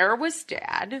one, there was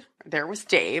Dad, there was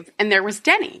Dave, and there was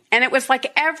Denny. And it was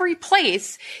like every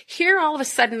place here, all of a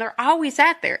sudden, they're always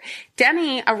at there.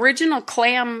 Denny, original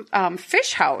clam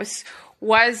fish house,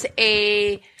 was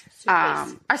a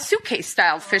suitcase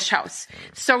style fish house.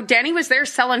 So Denny was there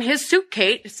selling his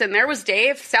suitcase, and there was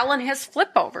Dave selling his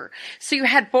flip over. So you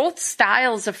had both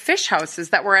styles of fish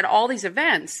houses that were at all these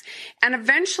events. And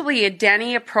eventually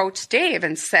Denny approached Dave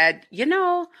and said,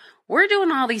 we're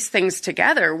doing all these things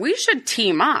together. We should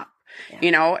team up.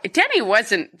 Yeah. Denny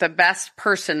wasn't the best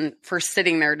person for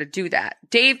sitting there to do that.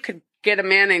 Dave could get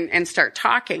him in and start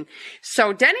talking.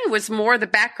 So Denny was more the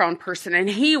background person, and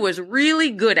he was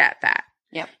really good at that.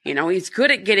 Yep. He's good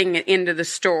at getting it into the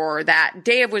store. That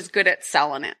Dave was good at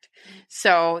selling it.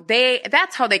 So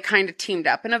that's how they kind of teamed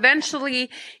up. And eventually,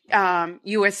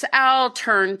 USL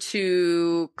turned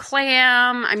to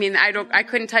Clam. I mean, I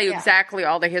couldn't tell you exactly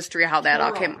all the history of how that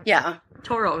all came. Yeah.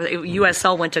 Toro.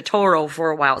 USL went to Toro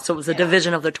for a while. So it was a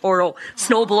division of the Toro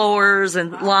snowblowers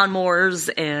and lawnmowers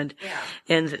and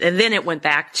then it went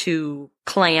back to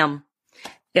Clam.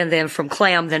 And then from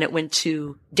Clam, then it went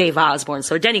to Dave Osborne.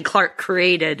 So Denny Clark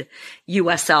created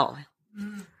USL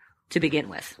to begin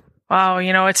with. Wow,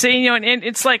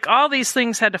 it's like all these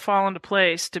things had to fall into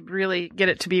place to really get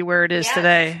it to be where it is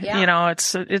today. Yeah.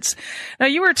 It's now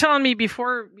you were telling me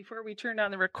before we turned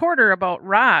on the recorder about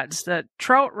rods, the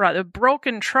trout rod, the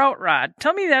broken trout rod.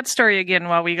 Tell me that story again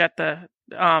while we got the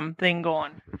thing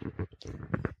going.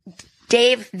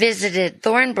 Dave visited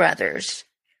Thorne Brothers,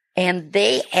 and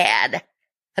they had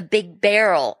a big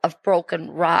barrel of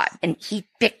broken rod, and he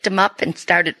picked him up and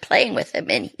started playing with him,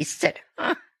 and he said,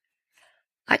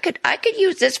 I could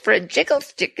use this for a jiggle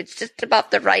stick. It's just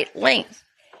about the right length.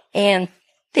 And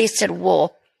they said,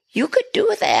 well, you could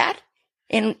do that.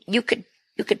 And you could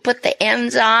put the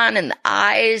ends on and the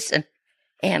eyes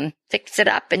and fix it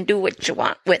up and do what you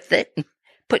want with it. And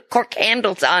put cork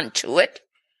handles onto it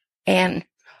and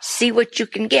see what you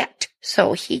can get.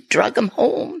 So he drug them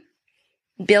home,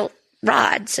 built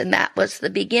rods, and that was the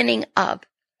beginning of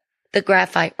the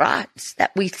graphite rods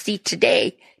that we see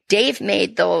today. Dave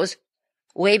made those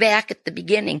way back at the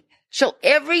beginning. So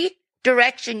every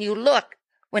direction you look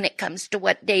when it comes to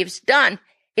what Dave's done,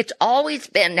 it's always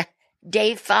been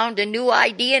Dave found a new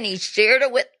idea and he shared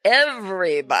it with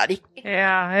everybody.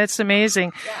 Yeah, it's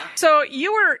amazing. Yeah. So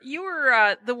you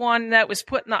were the one that was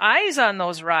putting the eyes on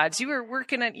those rods. You were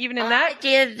working on even in that. I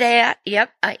did that.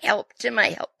 Yep, I helped him.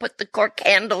 I helped put the cork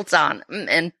handles on them,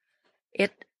 and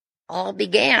it all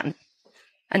began.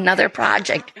 Another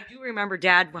project. I do remember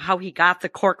Dad, how he got the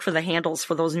cork for the handles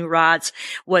for those new rods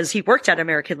was he worked at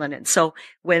American Linen. So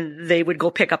when they would go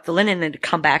pick up the linen and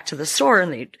come back to the store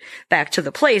and they'd back to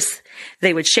the place,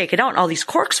 they would shake it out and all these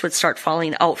corks would start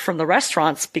falling out from the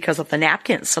restaurants because of the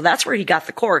napkins. So that's where he got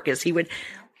the cork, is he would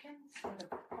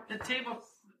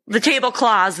the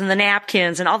tablecloths and the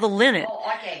napkins and all the linen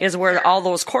is where all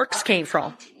those corks came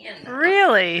from.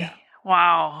 Really?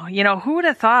 Wow. Who would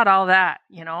have thought all that?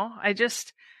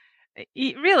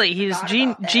 He's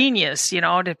genius,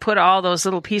 to put all those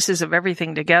little pieces of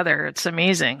everything together. It's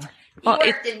amazing. He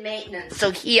worked in maintenance, so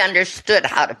he understood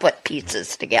how to put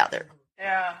pieces together.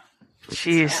 Yeah.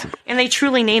 Jeez. And they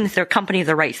truly named their company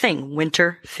the right thing,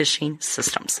 Winter Fishing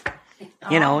Systems.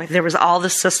 There was all the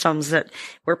systems that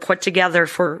were put together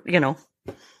for,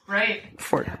 right,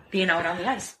 for being out on the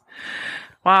ice.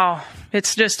 Wow,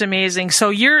 it's just amazing.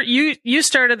 So you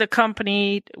started the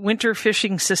company Winter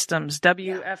Fishing Systems,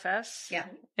 WFS? Yeah.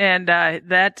 And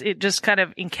that it just kind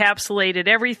of encapsulated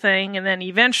everything, and then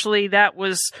eventually that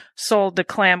was sold to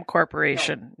Clam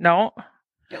Corporation. No?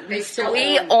 So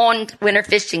we owned Winter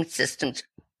Fishing Systems.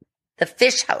 The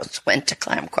fish house went to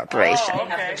Clam Corporation. Oh,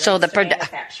 okay. So the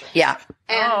yeah.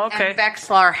 And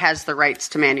Vexlar has the rights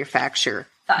to manufacture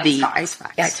the ice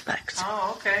box.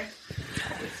 Oh, okay.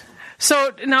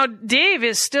 So now Dave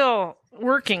is still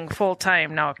working full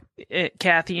time now,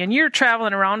 Kathy, and you're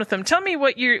traveling around with him. Tell me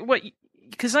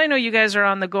because I know you guys are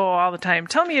on the go all the time.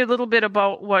 Tell me a little bit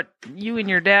about what you and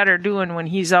your dad are doing when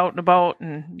he's out and about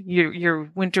and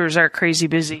your winters are crazy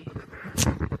busy.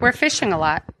 We're fishing a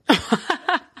lot.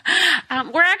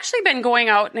 We're actually been going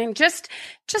out and just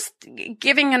just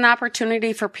giving an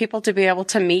opportunity for people to be able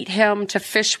to meet him, to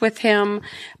fish with him.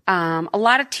 A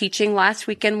lot of teaching. Last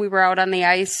weekend we were out on the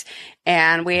ice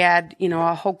and we had,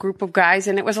 a whole group of guys,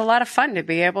 and it was a lot of fun to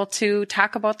be able to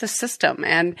talk about the system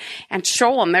and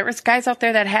show them. There was guys out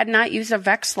there that had not used a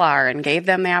Vexlar and gave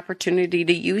them the opportunity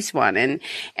to use one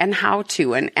and how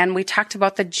to. And we talked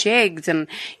about the jigs, and,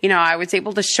 I was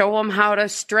able to show them how to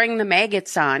string the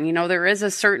maggots on. There is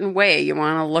a certain way. You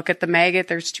want to look at the maggot.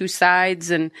 There's two sides,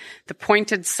 and the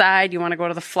pointed side, you want to go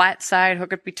to the flat side,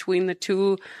 hook it between the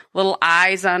two little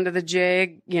eyes onto the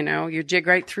jig, you jig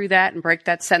right through that and break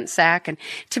that scent sac. And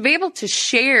to be able to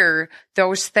share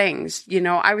those things,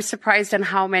 I was surprised on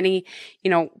how many,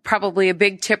 probably a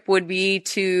big tip would be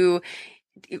to,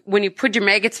 when you put your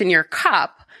maggots in your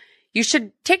cup, you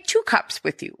should take 2 cups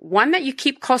with you. One that you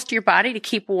keep close to your body to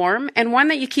keep warm, and one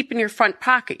that you keep in your front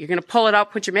pocket. You're going to pull it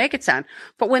out, put your maggots on.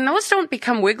 But when those don't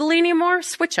become wiggly anymore,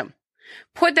 switch them.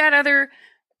 Put that other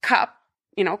cup,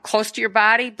 close to your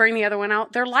body, bring the other one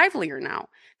out. They're livelier now.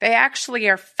 They actually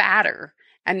are fatter,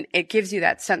 and it gives you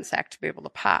that scent sac to be able to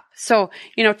pop. So,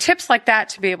 tips like that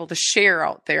to be able to share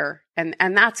out there. And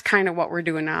that's kind of what we're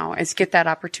doing now, is get that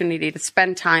opportunity to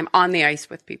spend time on the ice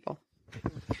with people.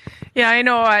 Yeah, I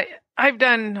know. I've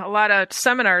done a lot of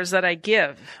seminars that I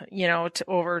give,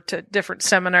 over to different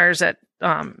seminars at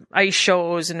ice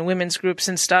shows and women's groups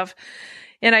and stuff.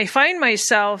 And I find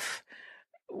myself,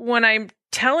 when I'm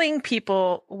telling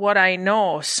people what I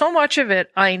know, so much of it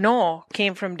I know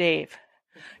came from Dave.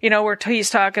 Where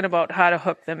he's talking about how to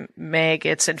hook the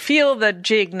maggots and feel the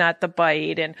jig, not the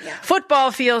bite, and football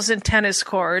feels in tennis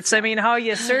courts. I mean, how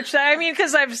you search that. I mean,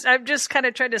 because I've just kind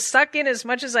of tried to suck in as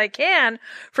much as I can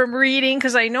from reading,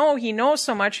 because I know he knows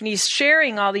so much and he's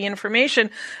sharing all the information.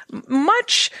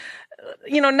 Much,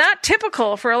 not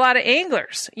typical for a lot of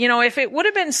anglers. If it would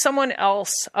have been someone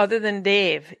else other than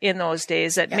Dave in those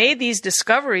days that made these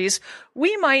discoveries,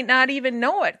 we might not even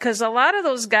know it, because a lot of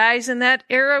those guys in that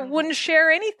era wouldn't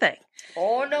share anything.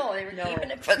 Oh, no, they were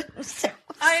keeping it for themselves.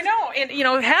 I know. And,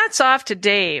 hats off to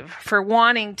Dave for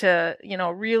wanting to,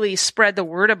 really spread the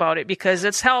word about it, because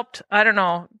it's helped,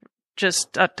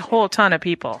 just a whole ton of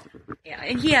people. Yeah,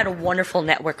 and he had a wonderful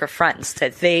network of friends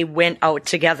that they went out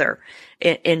together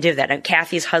and did that. And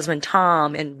Kathy's husband,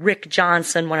 Tom, and Rick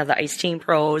Johnson, one of the ice team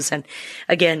pros, and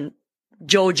again,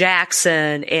 Joe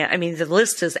Jackson. And the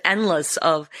list is endless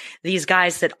of these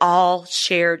guys that all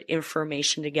shared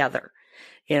information together.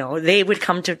 They would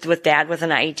come with Dad with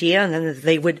an idea, and then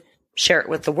they would share it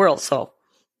with the world. So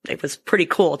it was pretty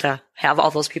cool to have all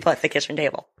those people at the kitchen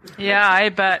table. Yeah, I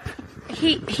bet.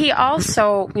 He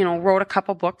also, wrote a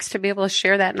couple books to be able to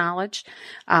share that knowledge,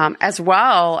 as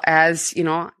well as,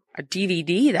 a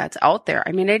DVD that's out there.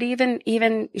 It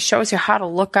even shows you how to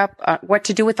look up what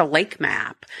to do with a lake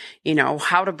map,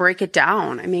 how to break it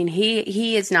down.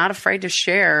 He is not afraid to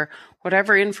share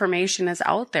whatever information is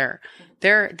out there.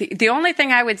 The only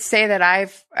thing I would say that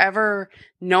I've ever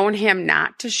known him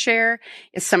not to share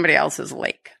is somebody else's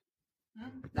lake.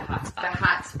 The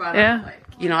hot spot. Yeah. On the lake.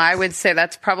 I would say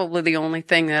that's probably the only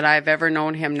thing that I've ever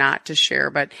known him not to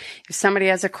share. But if somebody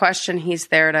has a question, he's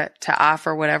there to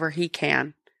offer whatever he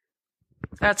can.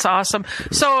 That's awesome.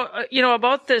 So,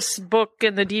 about this book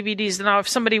and the DVDs, now if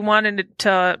somebody wanted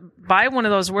to buy one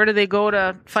of those, where do they go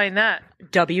to find that?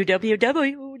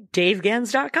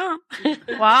 www.davegenz.com.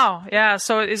 Wow. Yeah.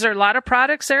 So is there a lot of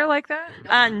products there like that?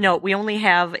 No, we only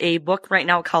have a book right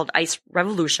now called Ice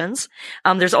Revolutions.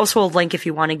 There's also a link if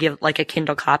you want to give like a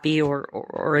Kindle copy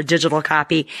or a digital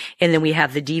copy. And then we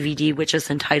have the DVD, which is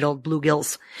entitled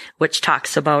Bluegills, which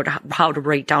talks about how to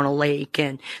break down a lake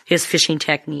and his fishing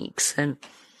techniques and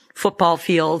football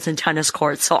fields and tennis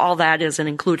courts. So all that is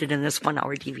included in this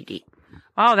 1-hour DVD.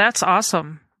 Oh, that's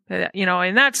awesome.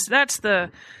 And that's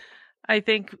I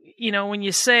think, when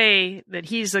you say that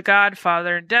he's the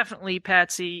Godfather, definitely,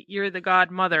 Patsy, you're the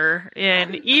godmother.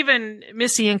 And even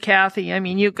Missy and Kathy,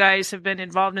 you guys have been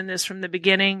involved in this from the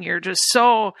beginning. You're just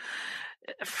so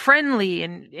friendly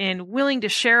and willing to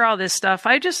share all this stuff.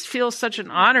 I just feel such an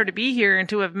honor to be here and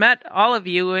to have met all of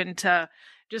you and to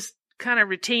just kind of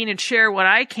retain and share what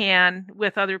I can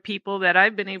with other people that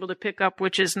I've been able to pick up,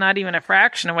 which is not even a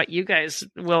fraction of what you guys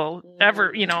will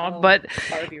ever, but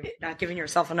you're not giving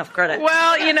yourself enough credit.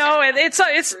 Well,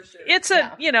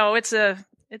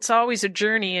 it's always a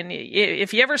journey. And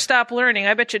if you ever stop learning,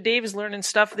 I bet you Dave is learning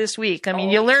stuff this week.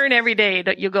 You learn every day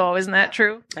that you go. Isn't that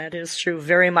true? That is true.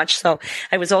 Very much so.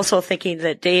 I was also thinking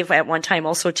that Dave at one time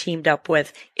also teamed up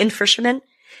with In-Fisherman,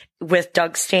 with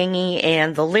Doug Stange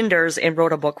and the Linders, and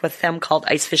wrote a book with them called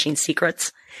Ice Fishing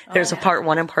Secrets. There's a part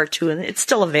 1 and part 2, and it's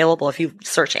still available if you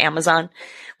search Amazon,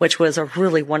 which was a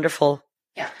really wonderful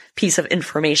piece of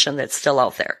information that's still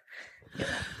out there.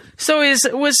 So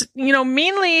was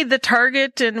mainly the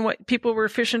target and what people were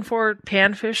fishing for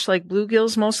panfish, like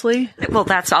bluegills mostly? Well,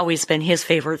 that's always been his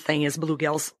favorite thing is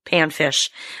bluegills, panfish.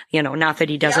 Not that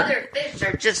he doesn't. The other fish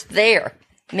are just there,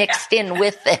 mixed in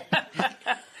with them.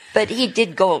 But he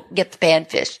did go get the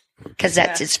panfish because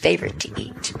that's his favorite to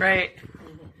eat. Right.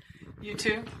 You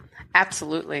too?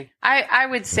 Absolutely. I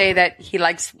would say that he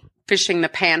likes fishing the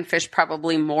panfish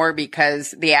probably more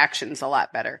because the action's a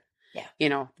lot better.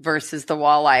 Yeah. Versus the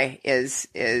walleye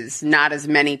is not as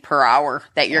many per hour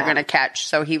that you're going to catch.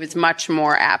 So he was much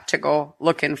more apt to go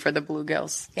looking for the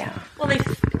bluegills. Yeah. Well,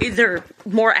 they're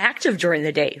more active during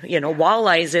the day.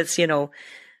 Walleyes, it's,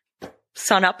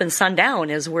 sun up and sun down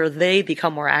is where they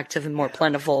become more active and more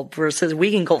plentiful versus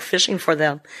we can go fishing for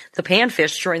them, the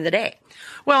panfish during the day.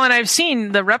 Well, and I've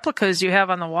seen the replicas you have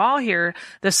on the wall here.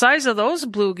 The size of those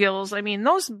bluegills, I mean,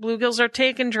 those bluegills are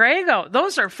taking drag out.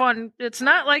 Those are fun. It's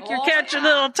not like you're catching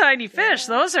little tiny fish.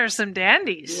 Those are some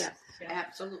dandies. Yes,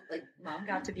 absolutely. Mom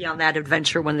got to be on that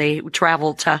adventure when they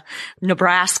traveled to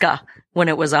Nebraska when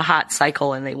it was a hot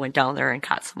cycle and they went down there and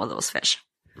caught some of those fish.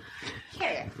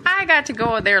 I got to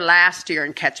go there last year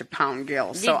and catch a pound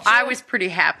gill, so I was pretty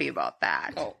happy about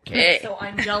that. Okay. So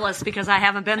I'm jealous because I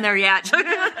haven't been there yet.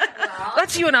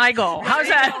 Let's you and I go. How's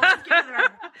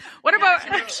that? What about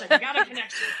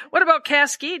What about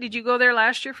Cascade? Did you go there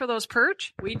last year for those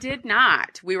perch? We did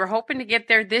not. We were hoping to get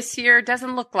there this year.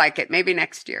 Doesn't look like it. Maybe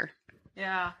next year.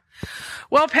 Yeah.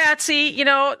 Well, Patsy,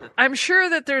 I'm sure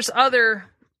that there's other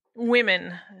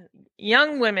women,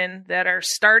 young women that are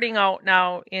starting out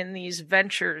now in these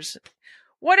ventures.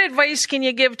 What advice can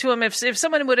you give to them? If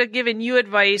someone would have given you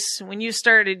advice when you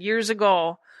started years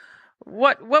ago,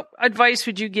 what advice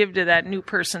would you give to that new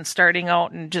person starting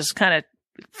out and just kind of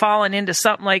falling into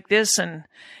something like this and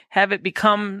have it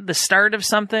become the start of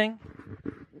something?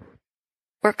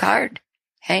 Work hard.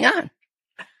 Hang on.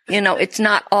 It's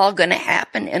not all going to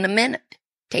happen in a minute.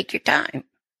 Take your time.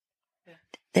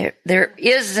 There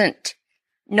isn't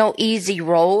no easy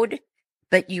road,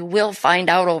 but you will find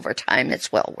out over time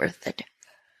it's well worth it.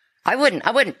 I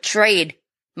wouldn't trade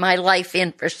my life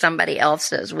in for somebody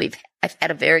else's. I've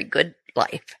had a very good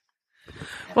life.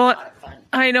 Well,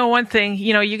 I know one thing,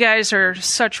 you guys are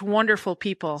such wonderful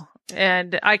people,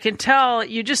 and I can tell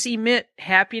you just emit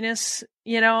happiness,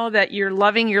 that you're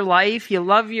loving your life. You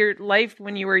love your life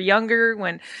when you were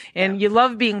younger, and you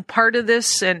love being part of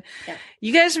this. And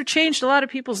you guys have changed a lot of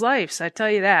people's lives. I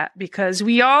tell you that, because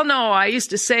we all know, I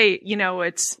used to say,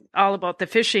 it's all about the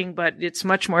fishing, but it's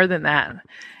much more than that.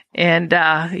 And,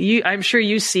 I'm sure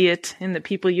you see it in the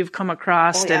people you've come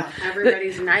across. Oh, yeah.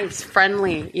 Everybody's nice,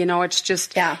 friendly. It's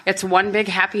just, it's one big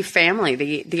happy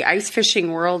family. The ice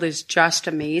fishing world is just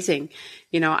amazing.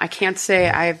 I can't say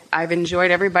I've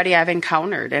enjoyed everybody I've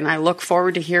encountered, and I look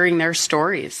forward to hearing their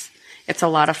stories. It's a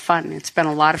lot of fun. It's been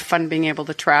a lot of fun being able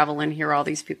to travel and hear all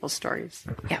these people's stories.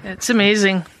 Yeah, it's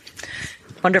amazing.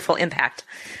 Wonderful impact.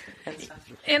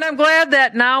 And I'm glad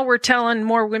that now we're telling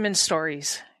more women's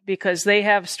stories, because they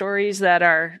have stories that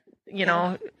are,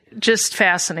 just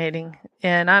fascinating.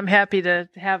 And I'm happy to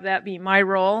have that be my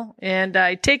role. And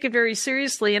I take it very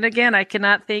seriously. And again, I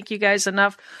cannot thank you guys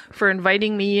enough for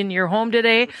inviting me in your home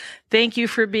today. Thank you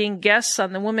for being guests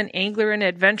on the Woman Angler and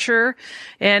Adventurer.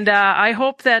 And I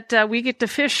hope that we get to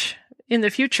fish in the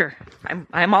future.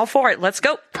 I'm all for it. Let's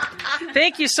go.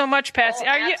 Thank you so much, Patsy.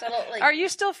 Absolutely. Are you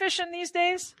still fishing these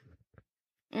days?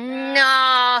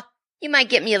 No. You might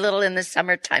get me a little in the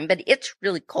summertime, but it's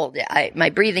really cold. My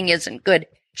breathing isn't good,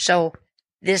 so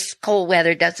this cold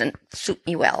weather doesn't suit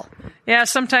me well. Yeah,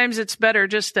 sometimes it's better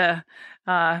just to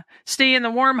stay in the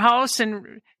warm house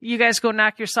and you guys go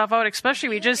knock yourself out, especially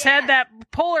we just had that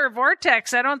polar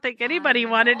vortex. I don't think anybody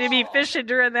wanted to be fishing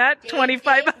during that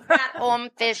 25. Dave got home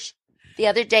fish the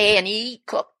other day, and he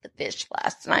cooked the fish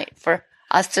last night for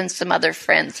us and some other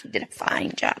friends. He did a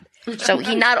fine job. So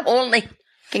he not only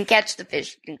can catch the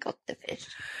fish, you can cook the fish.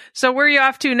 So where are you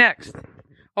off to next?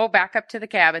 Oh, back up to the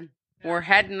cabin. We're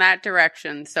heading that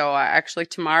direction. So actually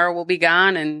tomorrow we'll be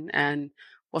gone, and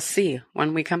we'll see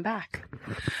when we come back.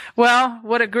 Well,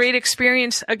 what a great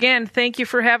experience. Again, thank you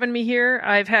for having me here.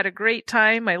 I've had a great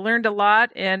time. I learned a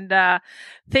lot. And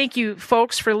thank you,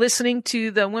 folks, for listening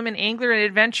to the Women Angler and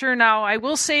Adventure. Now, I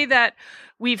will say that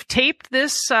we've taped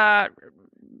this.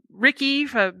 Ricky,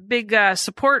 a big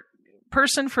support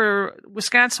person for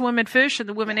Wisconsin Women Fish and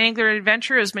the Women Angler and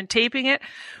Adventure, has been taping it.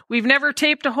 We've never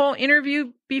taped a whole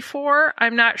interview before.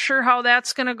 I'm not sure how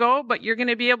that's going to go, but you're going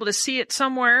to be able to see it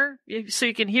somewhere so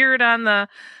you can hear it on the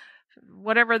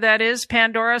whatever that is,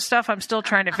 Pandora stuff. I'm still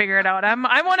trying to figure it out. I'm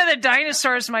one of the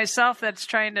dinosaurs myself that's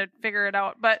trying to figure it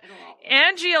out. But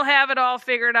Angie will have it all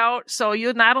figured out. So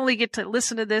you'll not only get to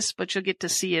listen to this, but you'll get to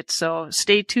see it. So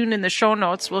stay tuned in the show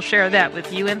notes. We'll share that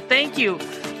with you. And thank you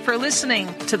for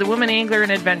listening to The Woman Angler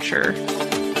and Adventurer.